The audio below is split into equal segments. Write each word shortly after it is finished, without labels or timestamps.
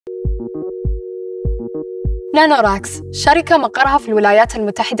نانوراكس شركة مقرها في الولايات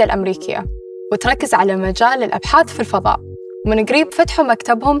المتحدة الأمريكية وتركز على مجال الأبحاث في الفضاء، ومن قريب فتحوا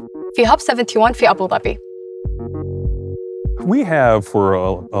مكتبهم في هاب 71 في أبو ظبي. We have, for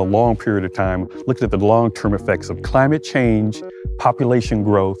a long period of time, looked at the long-term effects of climate change, population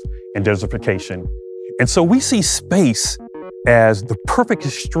growth, and desertification. And so we see space as the perfect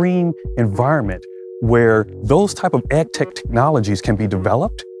extreme environment where those type of ag tech technologies can be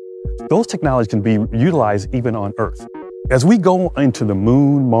developed. Those technologies can be utilized even on Earth. As we go into the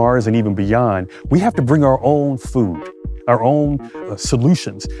moon, Mars, and even beyond, we have to bring our own food, our own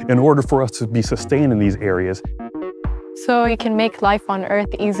solutions in order for us to be sustained in these areas. So you can make life on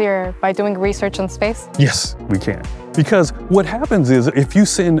Earth easier by doing research in space? Yes, we can. Because what happens is if you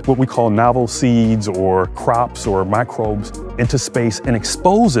send what we call novel seeds or crops or microbes into space and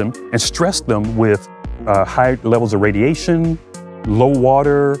expose them and stress them with high levels of radiation, low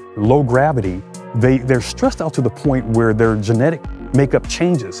water, low gravity, they're stressed out to the point where their genetic makeup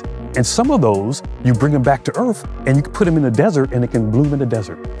changes. And some of those, you bring them back to Earth and you can put them in the desert and it can bloom in the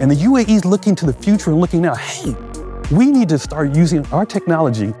desert. And the UAE is looking to the future and looking now, hey, we need to start using our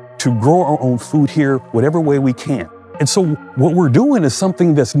technology to grow our own food here, whatever way we can. And so what we're doing is something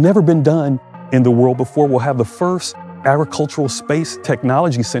that's never been done in the world before. We'll have the first agricultural space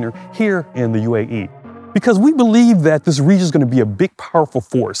technology center here in the UAE. Because we believe that this region is going to be a big, powerful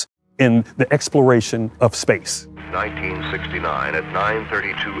force in the exploration of space. 1969 at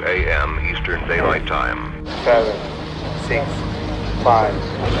 9:32 a.m. Eastern Daylight Time. 7, 6, 5,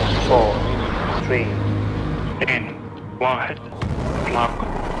 4, 3, 2, 1, clock.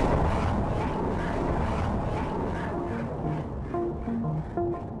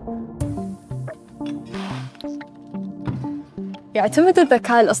 يعتمد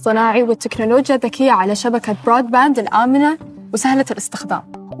الذكاء الاصطناعي والتكنولوجيا الذكية على شبكة برودباند الآمنة وسهلة الاستخدام،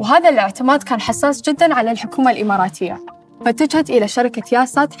 وهذا الاعتماد كان حساس جداً على الحكومة الإماراتية، فاتجهت إلى شركة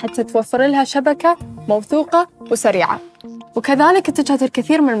ياسات حتى توفر لها شبكة موثوقة وسريعة، وكذلك اتجهت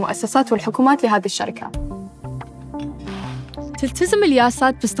الكثير من المؤسسات والحكومات لهذه الشركة. تلتزم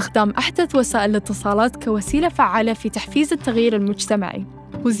الياسات باستخدام أحدث وسائل الاتصالات كوسيلة فعالة في تحفيز التغيير المجتمعي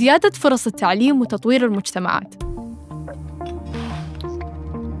وزيادة فرص التعليم وتطوير المجتمعات.